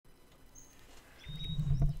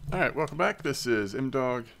Alright, welcome back. This is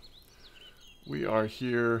M-Dog. We are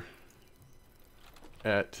here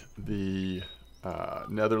at the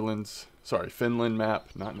Finland map,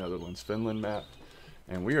 not Netherlands, Finland map.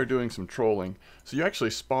 And we are doing some trolling. So you actually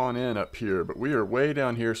spawn in up here, but we are way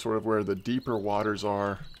down here, sort of where the deeper waters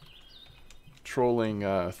are. Trolling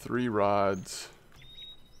 3 rods.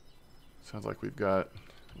 Sounds like we've got,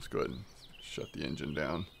 let's go ahead and shut the engine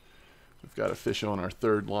down. We've got a fish on our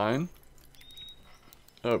 3rd line.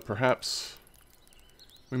 Oh, perhaps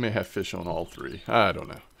we may have fish on all 3. I don't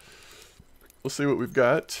know. We'll see what we've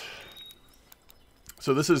got.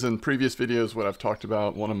 So this is in previous videos what I've talked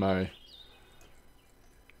about. One of my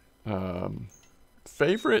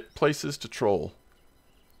favorite places to troll.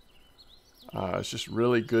 It's just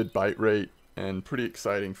really good bite rate and pretty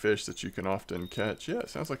exciting fish that you can often catch. Yeah,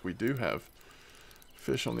 it sounds like we do have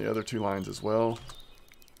fish on the other 2 lines as well.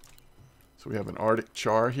 So we have an Arctic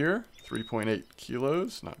char here, 3.8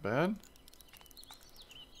 kilos, not bad.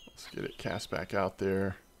 Let's get it cast back out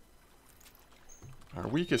there. Our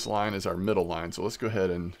weakest line is our middle line, so let's go ahead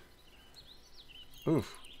and...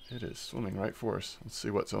 Oof, it is swimming right for us. Let's see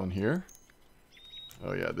what's on here.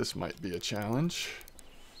 Oh yeah, this might be a challenge.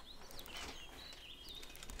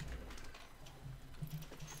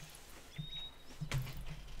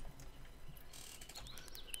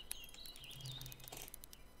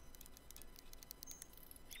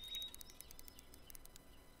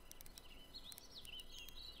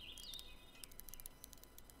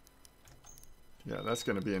 Yeah, that's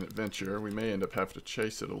going to be an adventure. We may end up having to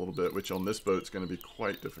chase it a little bit, which on this boat is going to be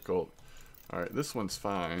quite difficult. Alright, this one's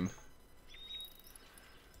fine.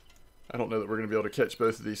 I don't know that we're going to be able to catch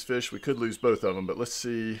both of these fish. We could lose both of them, but let's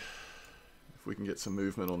see if we can get some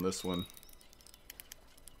movement on this one.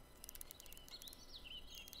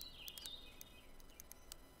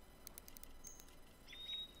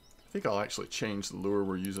 I think I'll actually change the lure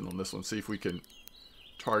we're using on this one, see if we can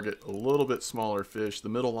target a little bit smaller fish. The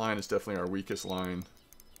middle line is definitely our weakest line.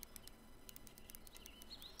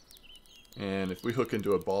 And if we hook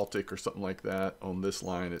into a Baltic or something like that on this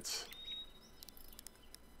line, it's,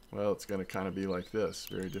 well, it's going to kind of be like this.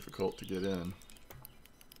 Very difficult to get in.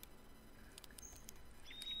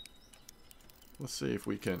 Let's see if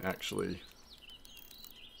we can actually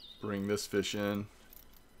bring this fish in.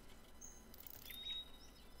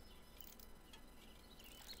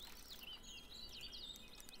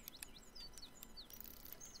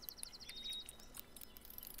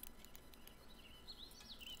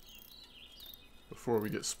 Before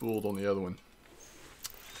we get spooled on the other one.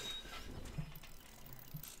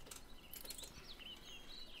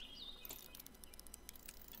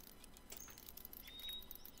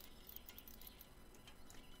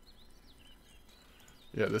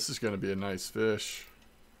 Yeah, this is going to be a nice fish.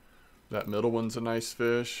 That middle one's a nice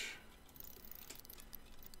fish.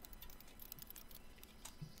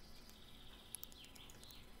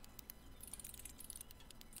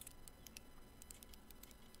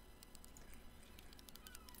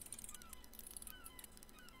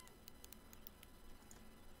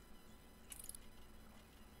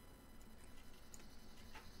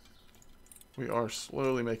 We are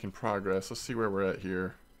slowly making progress. Let's see where we're at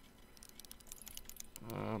here.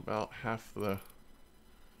 About half the...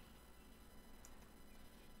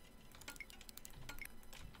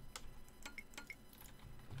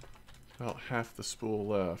 About half the spool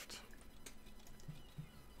left.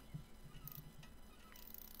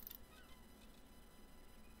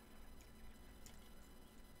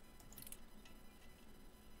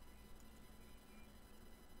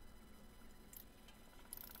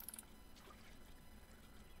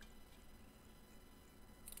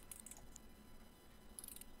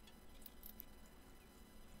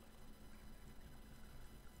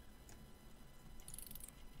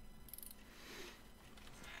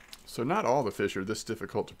 So not all the fish are this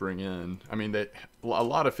difficult to bring in. I mean, a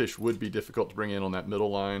lot of fish would be difficult to bring in on that middle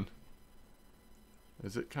line.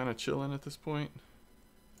 Is it kind of chilling at this point?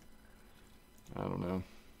 I don't know.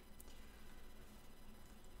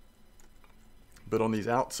 But on these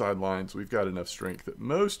outside lines, we've got enough strength that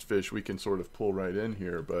most fish we can sort of pull right in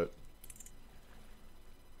here, but...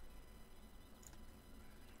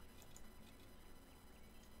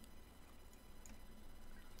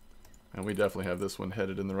 And we definitely have this one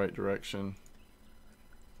headed in the right direction.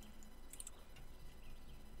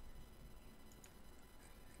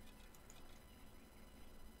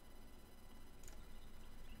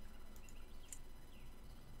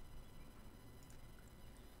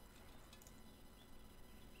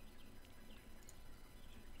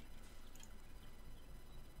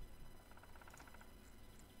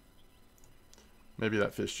 Maybe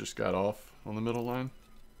that fish just got off on the middle line.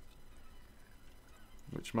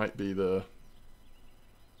 which might be the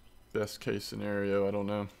best case scenario. I don't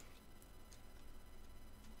know.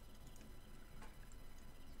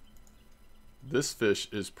 This fish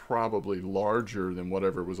is probably larger than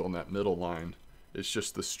whatever was on that middle line. It's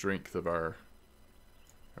just the strength of our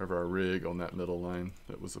rig on that middle line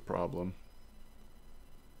that was the problem.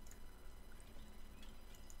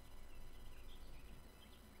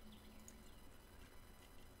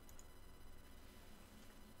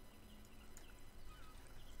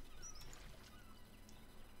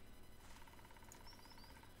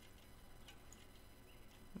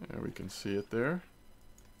 There, we can see it there.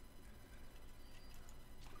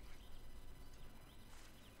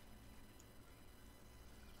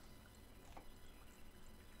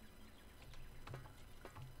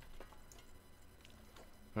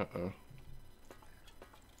 Uh-oh.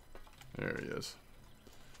 There he is.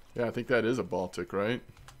 Yeah, I think that is a Baltic, right?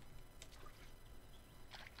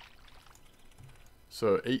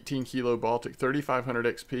 So 18 kilo Baltic, 3,500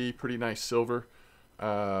 XP, pretty nice silver.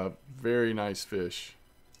 Very nice fish.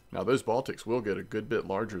 Now those Baltics will get a good bit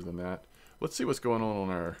larger than that. Let's see what's going on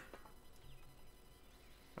our...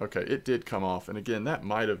 Okay, it did come off, and again, that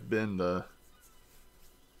might have been the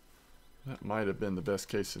best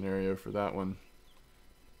case scenario for that one.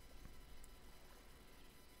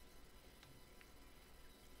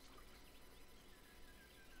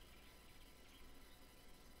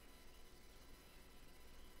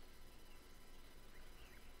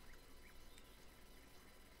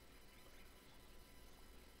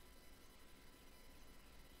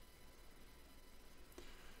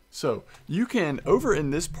 So you can, over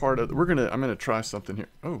in this part of, I'm gonna try something here.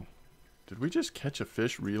 Oh, did we just catch a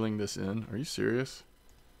fish reeling this in? Are you serious?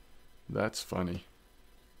 That's funny.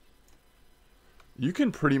 You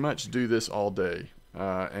can pretty much do this all day.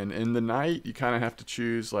 And in the night, you kind of have to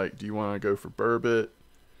choose, like, do you want to go for burbot?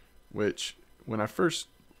 Which, when I first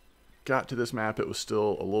got to this map, it was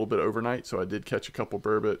still a little bit overnight, so I did catch a couple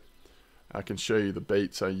burbot. I can show you the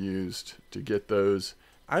baits I used to get those.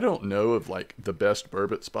 I don't know of like the best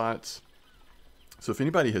burbot spots. So if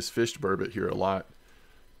anybody has fished burbot here a lot,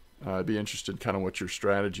 I'd be interested kind of what your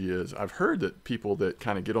strategy is. I've heard that people that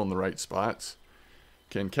kind of get on the right spots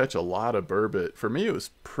can catch a lot of burbot. For me, it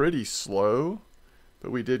was pretty slow,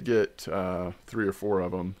 but we did get 3 or 4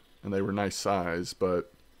 of them, and they were nice size.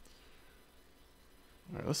 But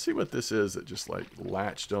all right, let's see what this is that just like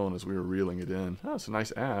latched on as we were reeling it in. Oh, it's a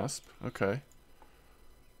nice asp. Okay.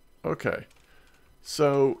 Okay.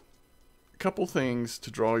 So, a couple things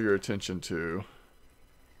to draw your attention to.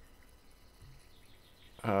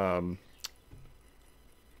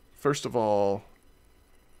 First of all,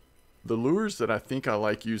 the lures that I think I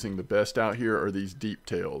like using the best out here are these deep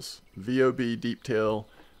tails. VOB deep tail.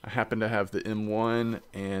 I happen to have the M1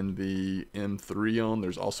 and the M3 on.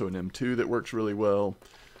 There's also an M2 that works really well.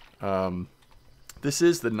 This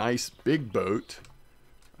is the nice big boat,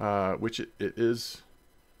 which it is.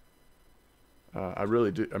 I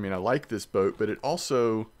really do. I mean, I like this boat, but it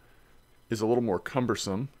also is a little more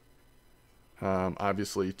cumbersome,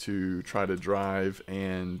 obviously, to try to drive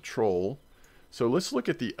and troll. So let's look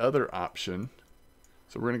at the other option.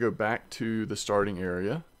 So we're going to go back to the starting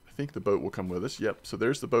area. I think the boat will come with us. Yep. So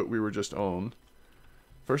there's the boat we were just on.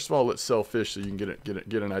 First of all, let's sell fish so you can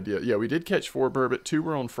get an idea. Yeah, we did catch 4 burbot. 2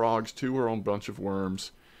 were on frogs. 2 were on a bunch of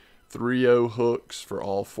worms. 3.0 hooks for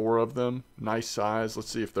all 4 of them. Nice size. Let's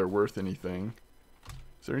see if they're worth anything.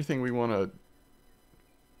 Is there anything we want to...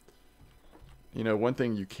 You know, one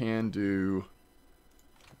thing you can do,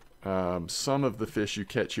 some of the fish you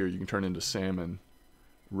catch here you can turn into salmon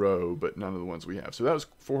roe, but none of the ones we have. So that was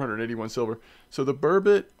 481 silver. So the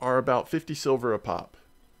burbot are about 50 silver a pop.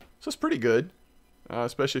 So it's pretty good,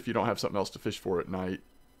 especially if you don't have something else to fish for at night.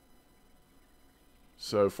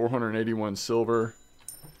 So 481 silver,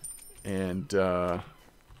 and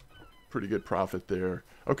pretty good profit there.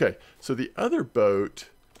 Okay, so the other boat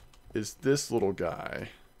is this little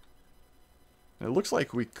guy. And it looks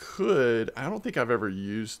like we could... I don't think I've ever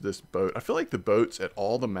used this boat. I feel like the boats at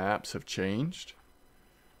all the maps have changed.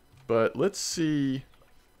 But let's see...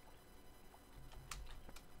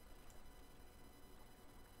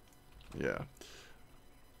 Yeah.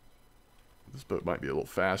 This boat might be a little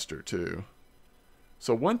faster too.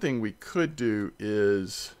 So one thing we could do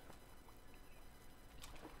is...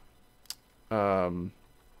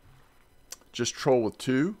 just troll with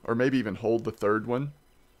 2, or maybe even hold the 3rd one.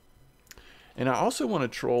 And I also want to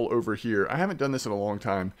troll over here. I haven't done this in a long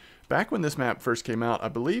time. Back when this map first came out, I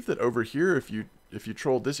believe that over here, if you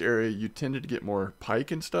trolled this area, you tended to get more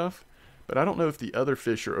pike and stuff. But I don't know if the other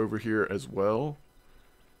fish are over here as well.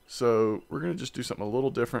 So we're going to just do something a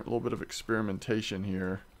little different, a little bit of experimentation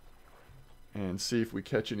here. and see if we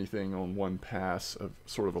catch anything on one pass of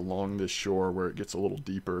sort of along this shore where it gets a little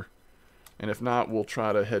deeper. And if not, we'll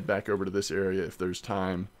try to head back over to this area if there's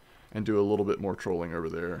time and do a little bit more trolling over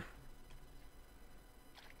there.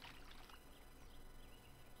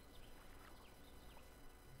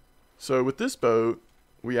 So with this boat,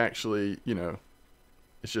 we actually, you know,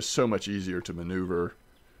 it's just so much easier to maneuver.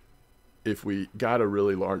 If we got a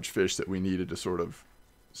really large fish that we needed to sort of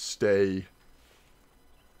stay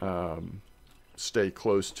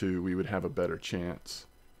close to, we would have a better chance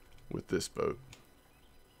with this boat.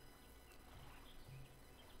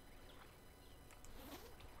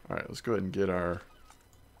 All right, let's go ahead and get the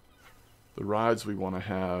rods we want to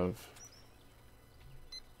have.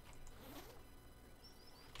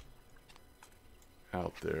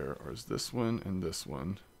 Out there, or is this one and this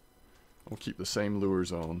one. We'll keep the same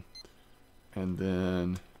lures on. And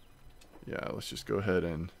then, yeah, let's just go ahead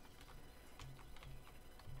and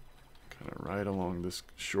kind of right along this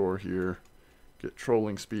shore here, get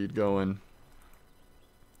trolling speed going.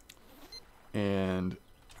 And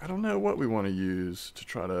I don't know what we want to use to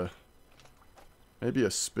try to, maybe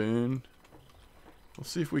a spoon. We'll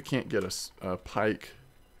see if we can't get a pike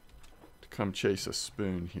to come chase a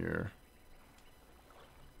spoon here.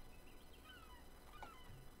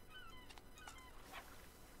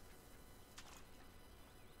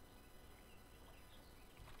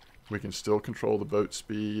 We can still control the boat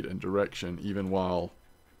speed and direction even while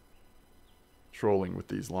trolling with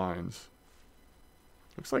these lines.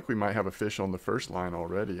 Looks like we might have a fish on the first line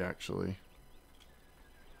already, actually.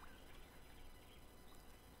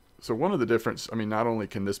 So one of the difference, I mean, not only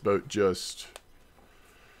can this boat just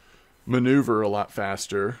maneuver a lot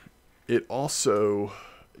faster, it also,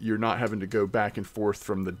 you're not having to go back and forth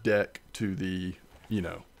from the deck to the, you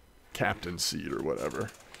know, captain's seat or whatever,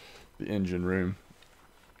 the engine room.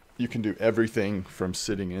 You can do everything from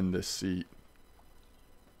sitting in this seat.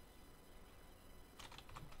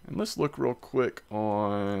 And let's look real quick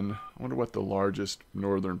on, I wonder what the largest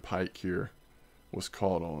northern pike here was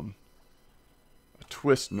caught on. A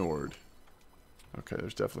twist nord. Okay,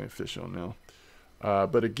 there's definitely a fish on now.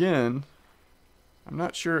 But again, I'm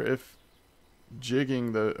not sure if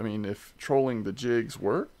if trolling the jigs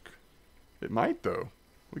work. It might though.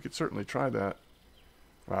 We could certainly try that.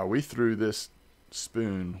 Wow, we threw this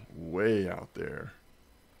spoon way out there.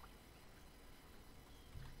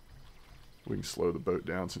 We can slow the boat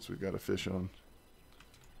down since we've got a fish on.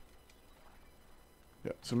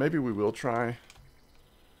 Yeah, so maybe we will try.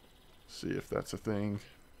 See if that's a thing.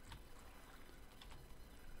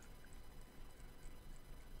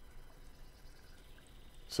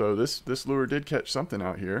 So this lure did catch something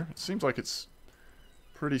out here. It seems like it's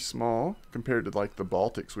pretty small compared to like the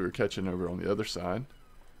Baltics we were catching over on the other side.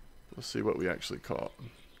 Let's see what we actually caught.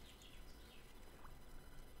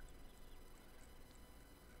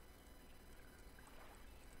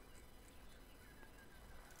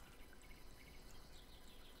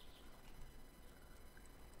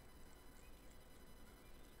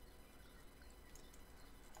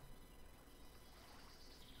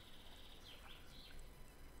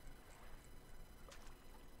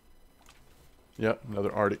 Yep,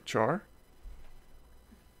 another Arctic char.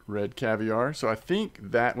 Red caviar. So I think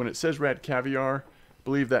that when it says red caviar, I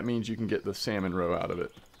believe that means you can get the salmon roe out of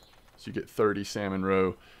it. So you get 30 salmon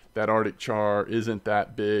roe. That Arctic char isn't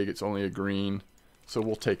that big. It's only a green. So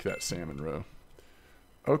we'll take that salmon roe.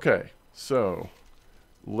 Okay, so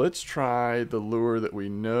let's try the lure that we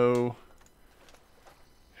know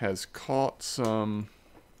has caught some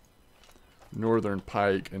northern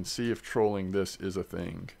pike and see if trolling this is a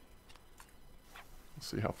thing. Let's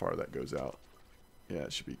see how far that goes out. Yeah,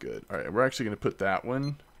 it should be good. All right, we're actually going to put that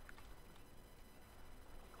one.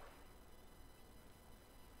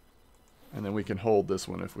 And then we can hold this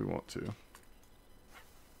one if we want to.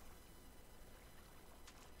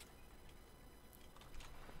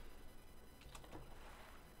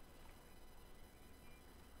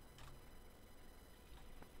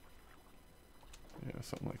 Yeah,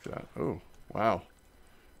 something like that. Oh, wow.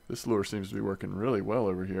 This lure seems to be working really well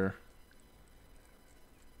over here.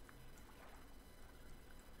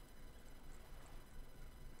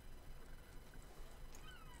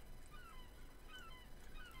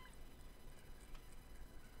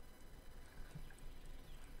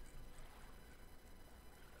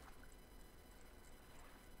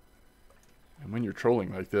 When you're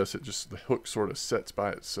trolling like this, the hook sort of sets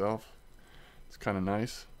by itself. It's kind of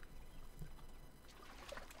nice.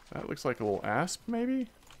 That looks like a little asp, maybe?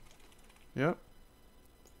 Yep.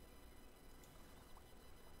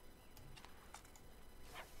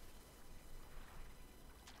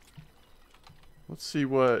 Let's see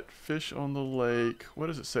what fish on the lake. What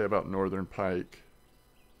does it say about northern pike?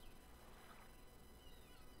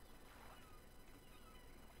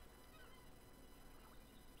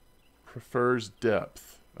 Prefers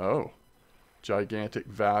depth. Oh. Gigantic,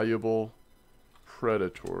 valuable,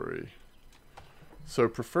 predatory. So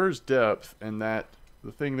prefers depth, and that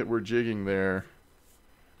the thing that we're jigging there.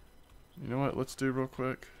 You know what? Let's do real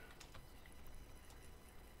quick.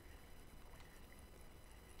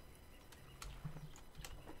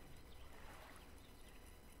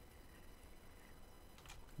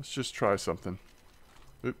 Let's just try something.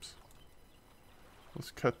 Oops. Let's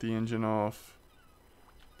cut the engine off.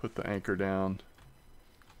 Put the anchor down.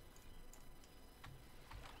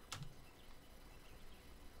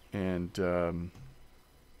 And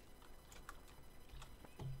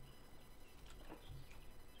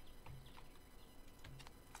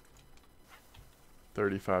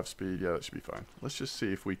 35 speed. Yeah, that should be fine. Let's just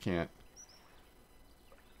see if we can't.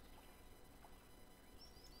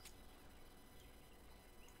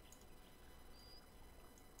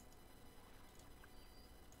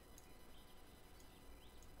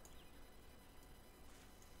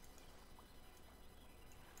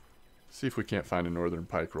 See if we can't find a northern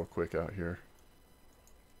pike real quick out here.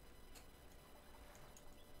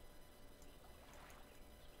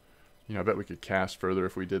 You know, I bet we could cast further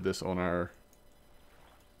if we did this on our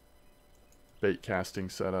bait casting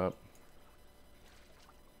setup.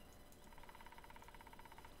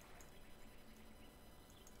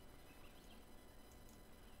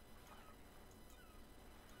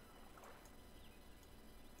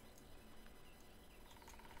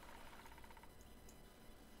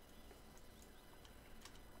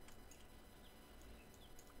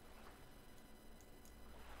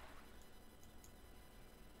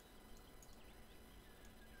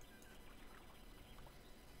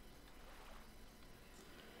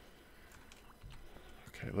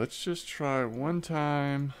 Okay, let's just try one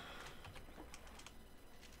time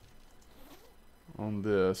on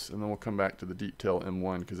this, and then we'll come back to the deep tail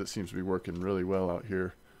M1 because it seems to be working really well out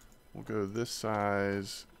here. We'll go this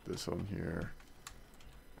size, this on here.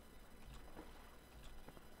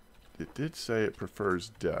 It did say it prefers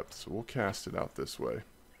depth, so we'll cast it out this way.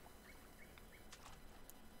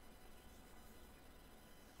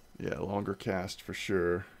 Yeah, longer cast for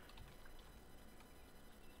sure.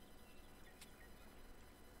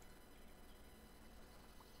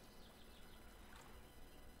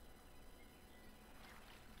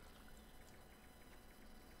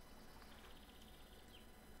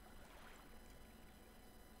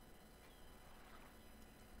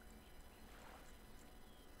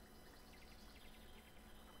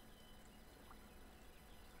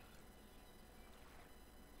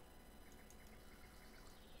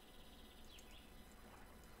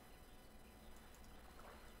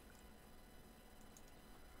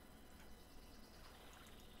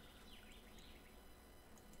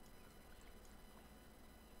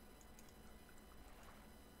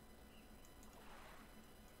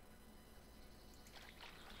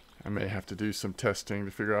 I may have to do some testing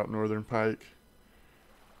to figure out northern pike.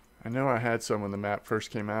 I know I had some when the map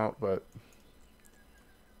first came out, but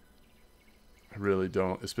I really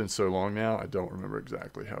don't. It's been so long now, I don't remember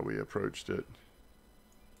exactly how we approached it.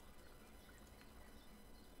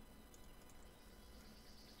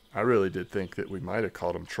 I really did think that we might have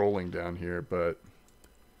caught them trolling down here, but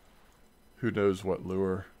who knows what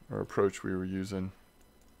lure or approach we were using.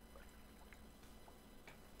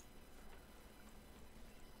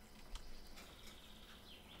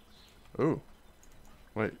 Oh,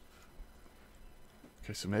 wait.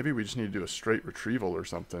 Okay, so maybe we just need to do a straight retrieval or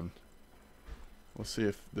something. Let's see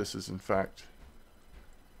if this is in fact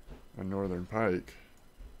a northern pike.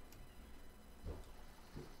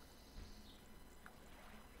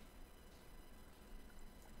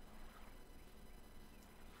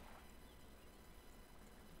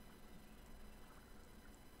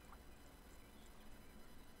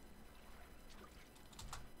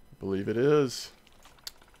 I believe it is.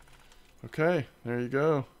 Okay, there you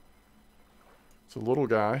go. It's a little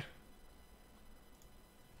guy.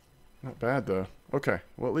 Not bad though. Okay,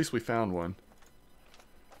 well at least we found one.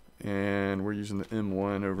 And we're using the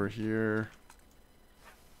M1 over here.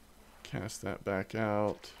 Cast that back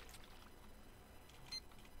out.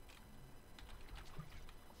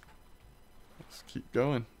 Let's keep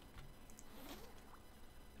going.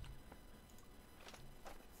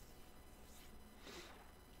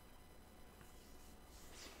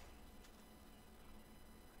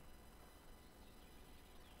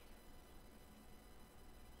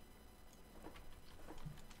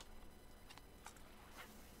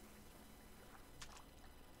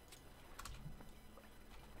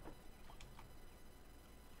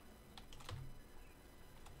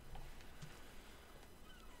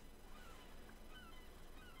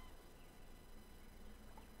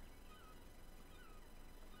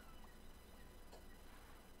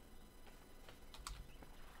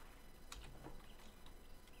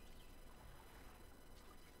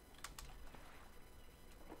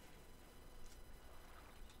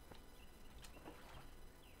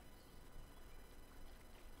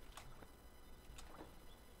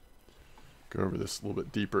 Go over this little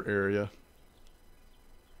bit deeper area.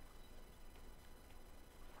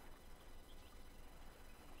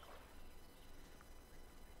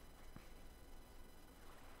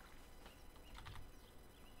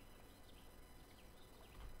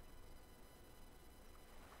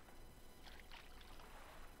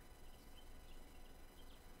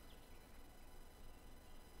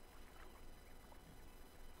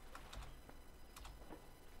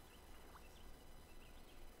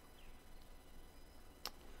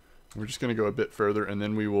 We're just going to go a bit further, and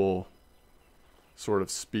then we will sort of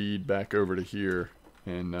speed back over to here,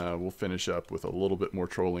 and we'll finish up with a little bit more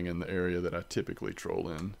trolling in the area that I typically troll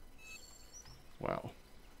in. Wow.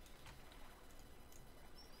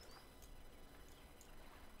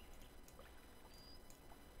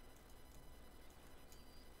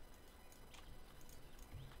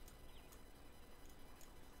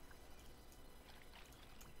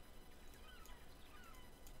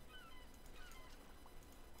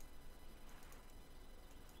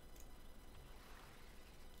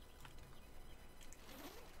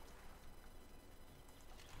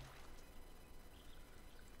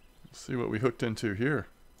 See what we hooked into here.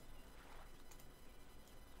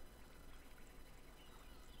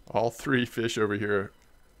 All three fish over here,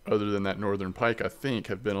 other than that northern pike, I think,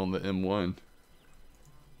 have been on the M1.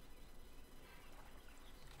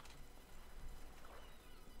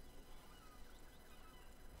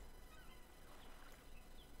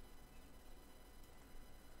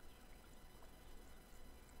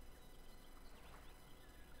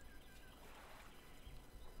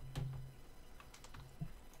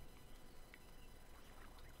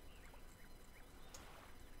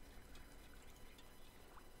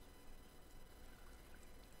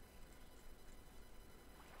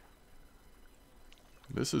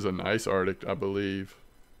 This is a nice Arctic, I believe.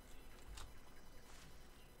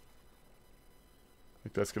 I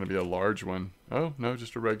think that's going to be a large one. Oh, no,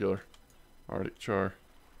 just a regular Arctic char.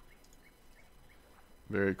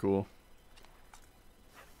 Very cool.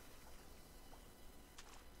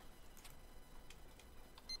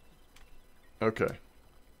 Okay.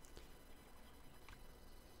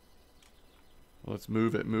 Let's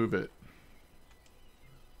move it, move it.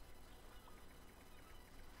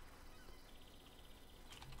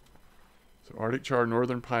 So Arctic char,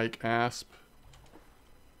 northern pike, asp.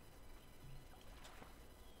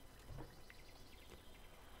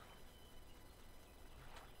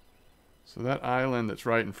 So that island that's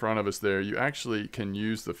right in front of us there, you actually can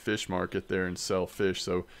use the fish market there and sell fish.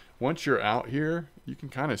 So once you're out here, you can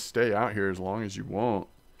kind of stay out here as long as you want.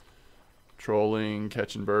 Trolling,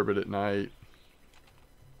 catching burbot at night.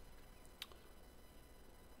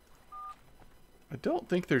 I don't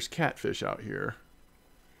think there's catfish out here.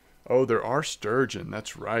 Oh, there are sturgeon.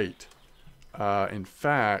 That's right. In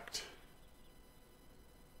fact,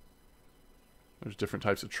 there's different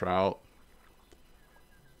types of trout.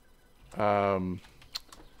 In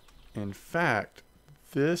fact,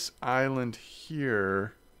 this island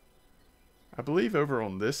here, I believe over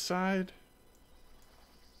on this side,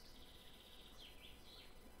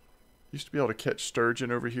 used to be able to catch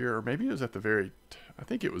sturgeon over here, or maybe it was at the very, I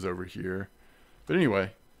think it was over here. But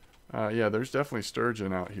anyway, yeah, there's definitely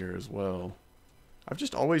sturgeon out here as well. I've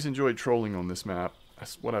just always enjoyed trolling on this map.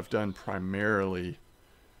 That's what I've done primarily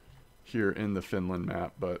here in the Finland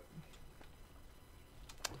map, but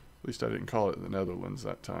at least I didn't call it the Netherlands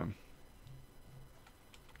that time.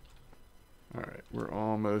 Alright, we're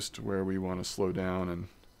almost where we want to slow down and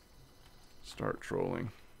start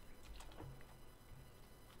trolling.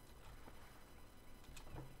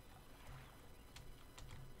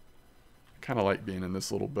 Kind of like being in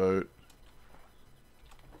this little boat.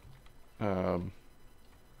 The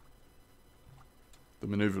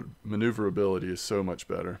maneuverability is so much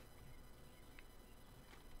better.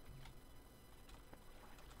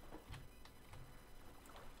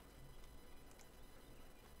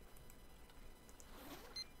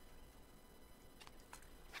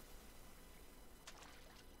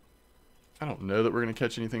 I don't know that we're going to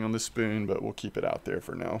catch anything on this spoon, but we'll keep it out there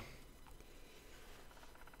for now.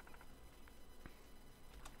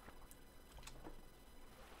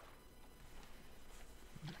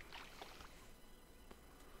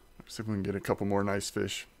 See if we can get a couple more nice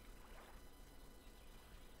fish.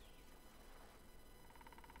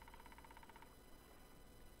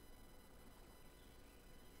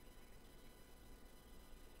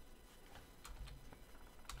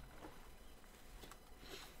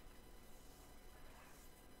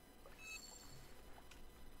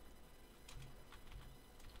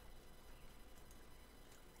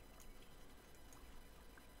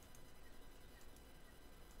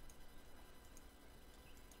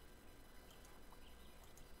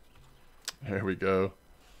 There we go.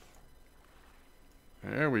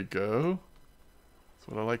 There we go. That's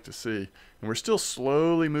what I like to see. And we're still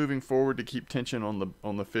slowly moving forward to keep tension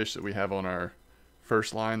on the fish that we have on our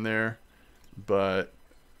first line there. But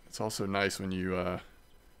it's also nice when you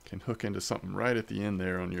can hook into something right at the end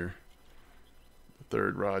there on the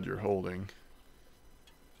third rod you're holding.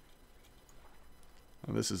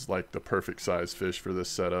 And this is like the perfect size fish for this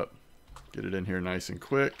setup. Get it in here nice and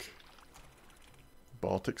quick.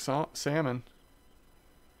 Baltic salmon.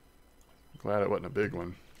 Glad it wasn't a big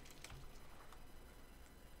one.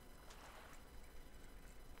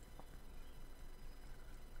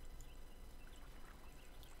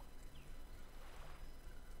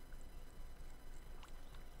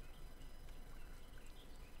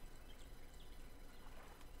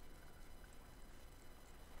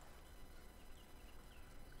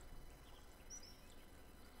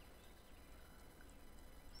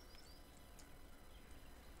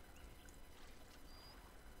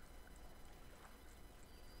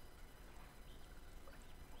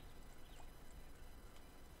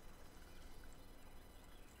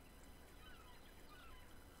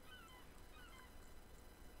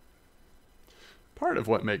 Part of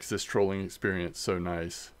what makes this trolling experience so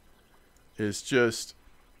nice is just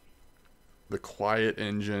the quiet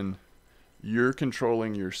engine. You're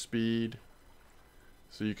controlling your speed,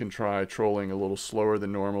 so you can try trolling a little slower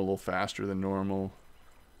than normal, a little faster than normal.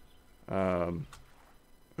 Ooh,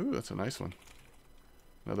 that's a nice one.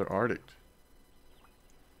 Another Arctic.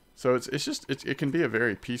 So it can be a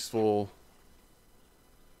very peaceful,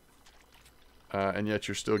 and yet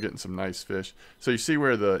you're still getting some nice fish. So you see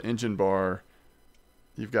where the engine bar,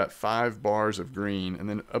 you've got 5 bars of green, and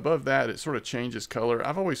then above that it sort of changes color.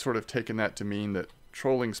 I've always sort of taken that to mean that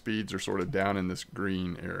trolling speeds are sort of down in this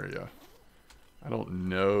green area. I don't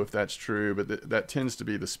know if that's true, but that tends to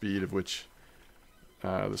be the speed of which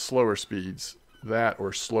the slower speeds, that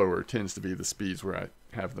or slower, tends to be the speeds where I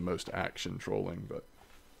have the most action trolling. But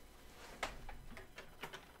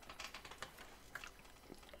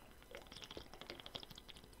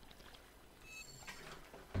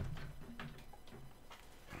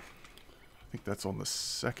I think that's on the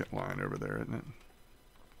second line over there, isn't it?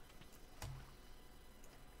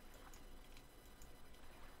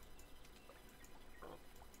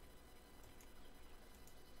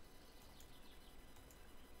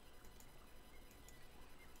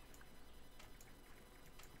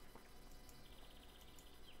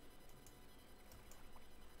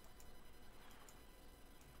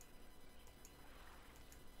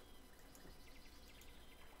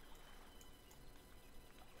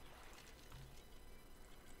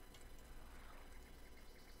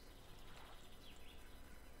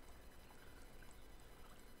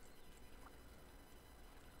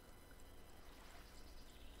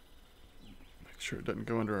 Sure it doesn't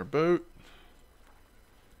go under our boat.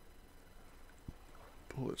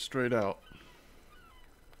 Pull it straight out.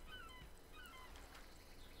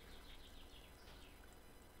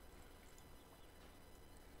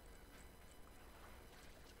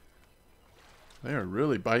 They are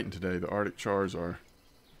really biting today, the Arctic chars are.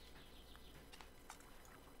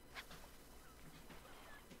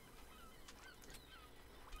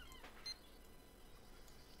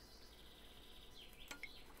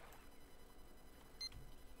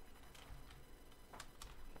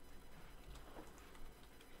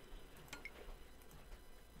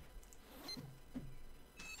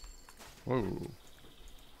 Whoa.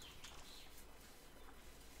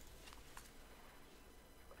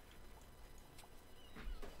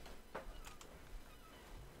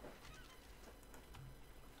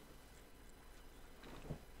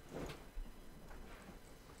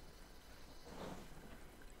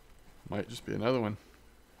 Might just be another one.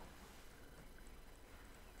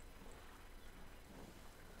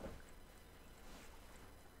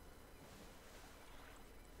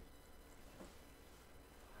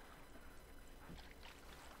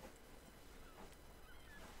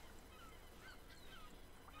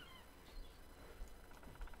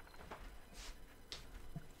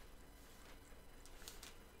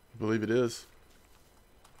 I believe it is.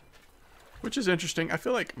 Which is interesting. I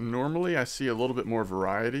feel like normally I see a little bit more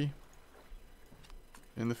variety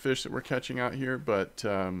in the fish that we're catching out here, but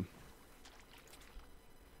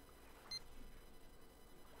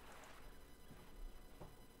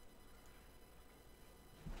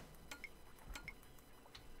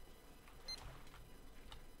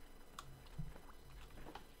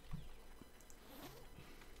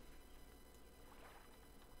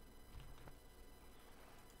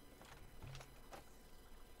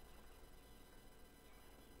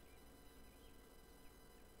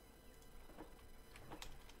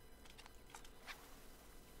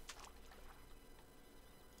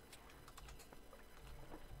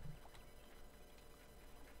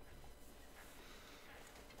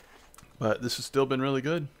But this has still been really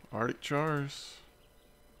good. Arctic chars.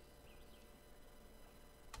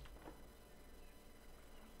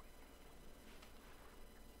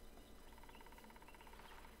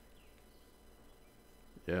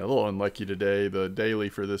 Yeah, a little unlucky today. The daily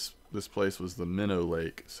for this place was the Minnow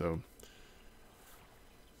Lake, so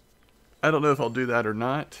I don't know if I'll do that or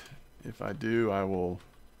not. If I do, I will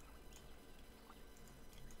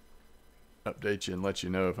update you and let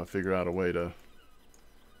you know if I figure out a way to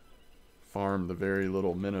farm the very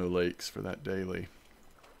little minnow lakes for that daily.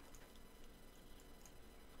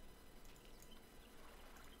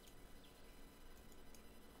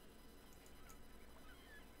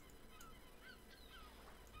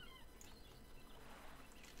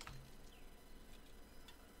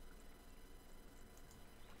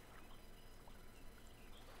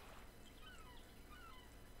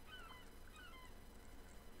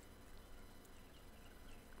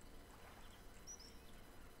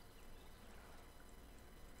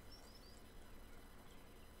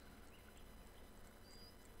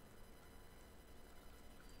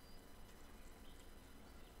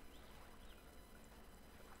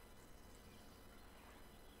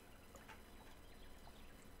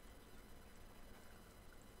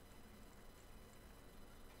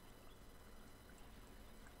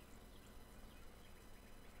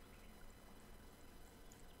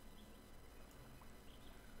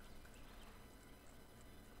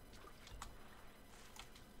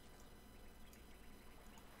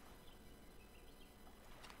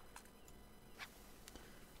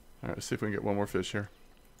 Alright, let's see if we can get one more fish here.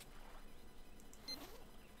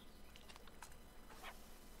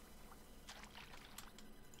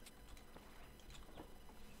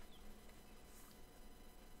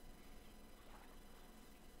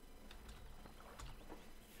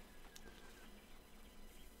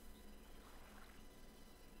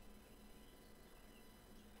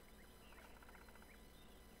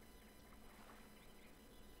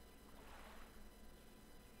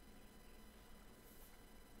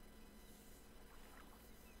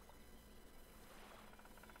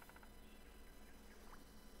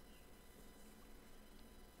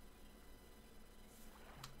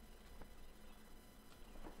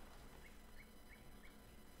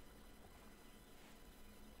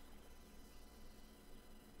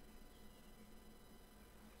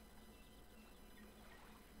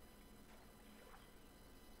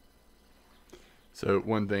 So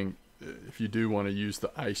one thing, if you do want to use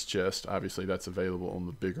the ice chest, obviously that's available on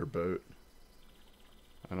the bigger boat.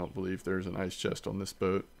 I don't believe there's an ice chest on this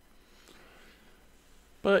boat.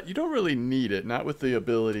 But you don't really need it, not with the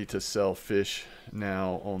ability to sell fish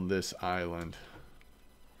now on this island.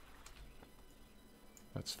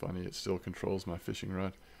 That's funny, it still controls my fishing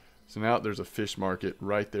rod. So now there's a fish market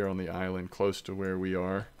right there on the island close to where we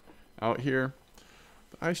are. Out here,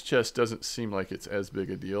 the ice chest doesn't seem like it's as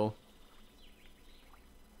big a deal.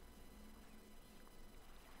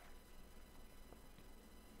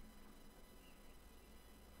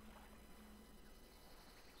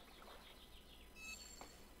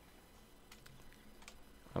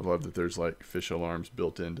 I love that there's like fish alarms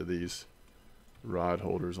built into these rod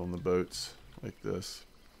holders on the boats like this.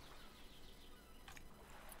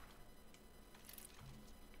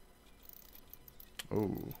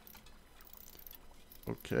 Oh.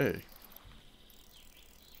 Okay.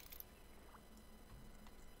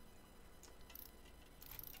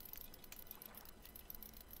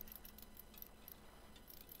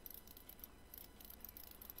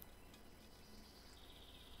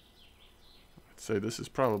 Say this is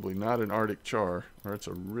probably not an Arctic char, or it's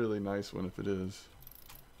a really nice one if it is.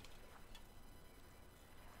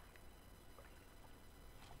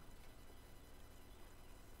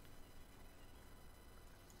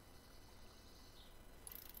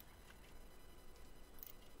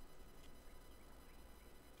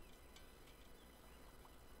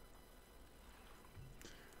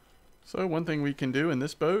 So one thing we can do in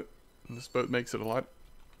this boat, and this boat makes it a lot.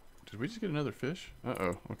 Did we just get another fish?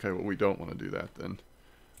 Uh-oh. Okay, well we don't want to do that then.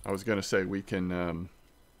 I was gonna say we can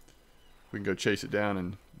go chase it down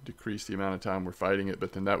and decrease the amount of time we're fighting it,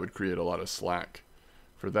 but then that would create a lot of slack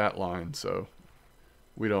for that line, so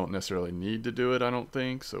we don't necessarily need to do it, I don't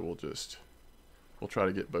think, so we'll try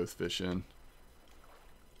to get both fish in.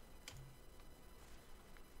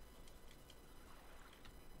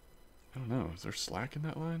 I don't know, is there slack in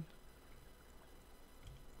that line?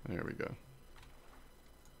 There we go.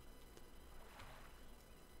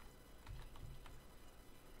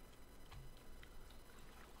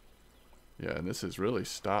 Yeah, and this has really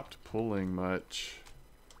stopped pulling much.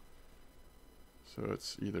 So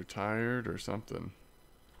it's either tired or something.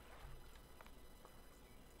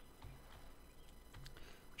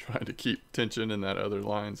 trying to keep tension in that other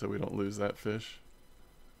line so we don't lose that fish.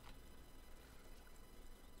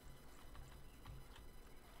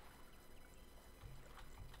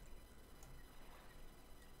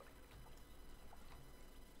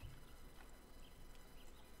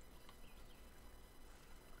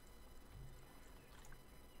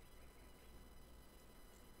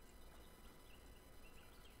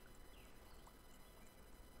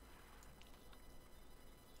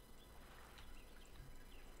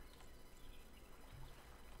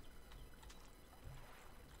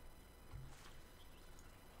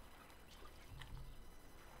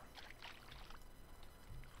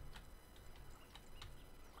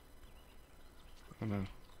 Oh no.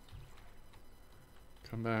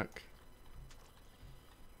 Come back.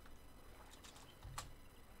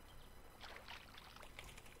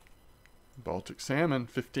 Baltic salmon,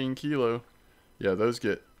 15 kilo. Yeah, those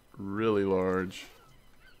get really large.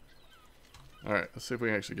 Alright, let's see if we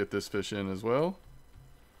can actually get this fish in as well.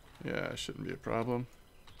 Yeah, shouldn't be a problem.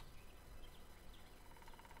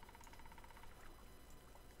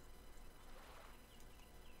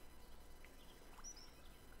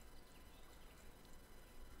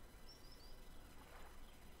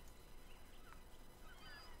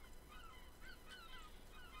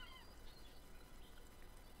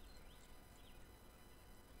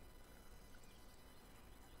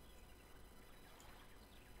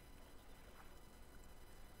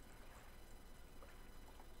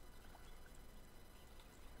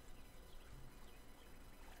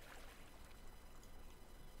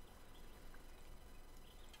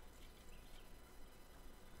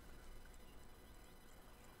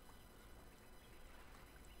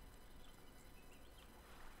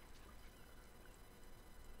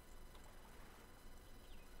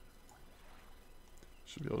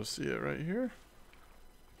 Should be able to see it right here.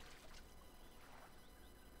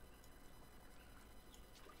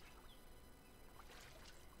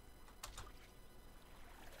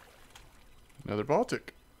 Another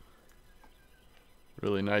Baltic.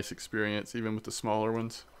 Really nice experience, even with the smaller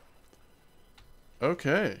ones.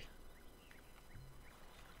 Okay.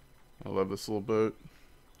 I love this little boat.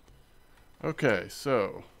 Okay,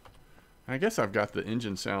 so I guess I've got the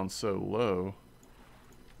engine sound so low.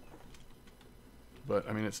 But,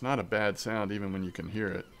 I mean, it's not a bad sound even when you can hear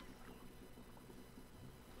it.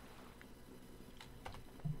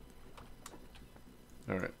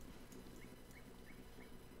 Alright.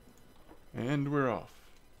 And we're off.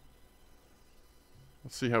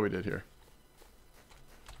 Let's see how we did here.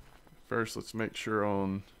 First, let's make sure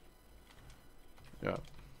on... Yeah.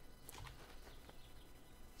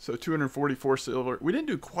 So 244 silver. We didn't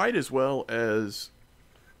do quite as well as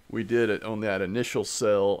we did it on that initial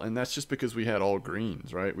sell, and that's just because we had all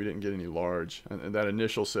greens, right? We didn't get any large. And that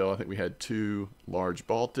initial sell, I think we had 2 large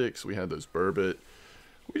Baltics. We had those burbot.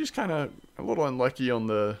 We just kind of a little unlucky on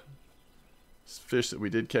the fish that we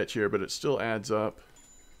did catch here, but it still adds up.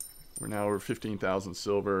 We're now over 15,000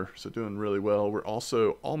 silver, so doing really well. We're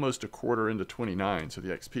also almost a quarter into 29, so the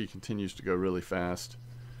XP continues to go really fast.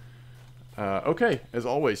 Okay, as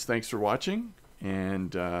always, thanks for watching,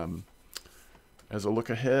 and as a look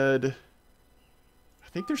ahead, I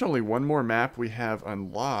think there's only one more map we have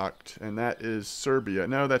unlocked, and that is Serbia.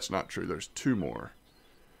 No, that's not true. There's 2 more.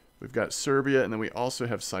 We've got Serbia, and then we also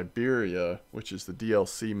have Siberia, which is the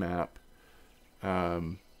DLC map.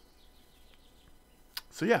 So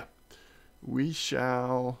yeah, we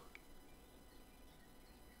shall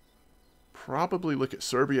probably look at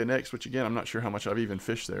Serbia next, which again, I'm not sure how much I've even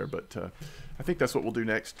fished there, but I think that's what we'll do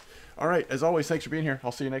next. All right, as always, thanks for being here.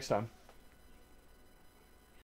 I'll see you next time.